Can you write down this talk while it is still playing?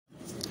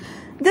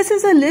This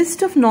is a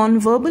list of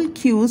nonverbal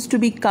cues to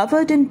be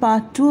covered in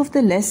part 2 of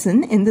the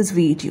lesson in this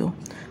video.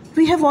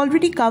 We have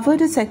already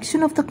covered a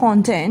section of the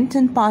content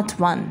in part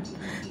 1.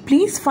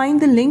 Please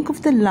find the link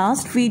of the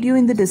last video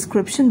in the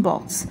description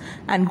box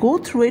and go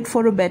through it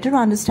for a better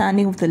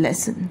understanding of the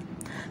lesson.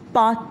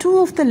 Part 2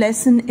 of the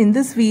lesson in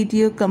this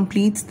video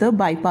completes the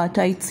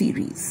bipartite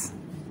series.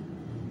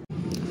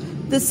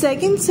 The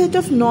second set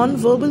of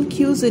non-verbal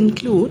cues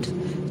include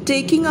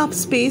taking up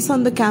space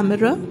on the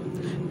camera,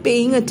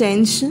 paying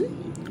attention,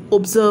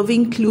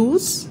 observing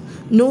clues,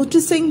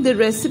 noticing the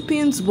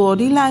recipient's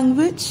body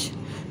language,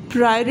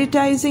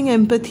 prioritizing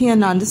empathy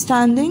and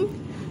understanding,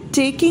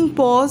 taking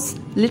pause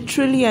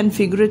literally and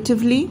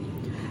figuratively,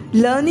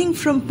 learning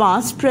from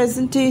past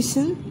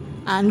presentation,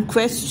 and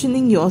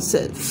questioning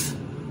yourself.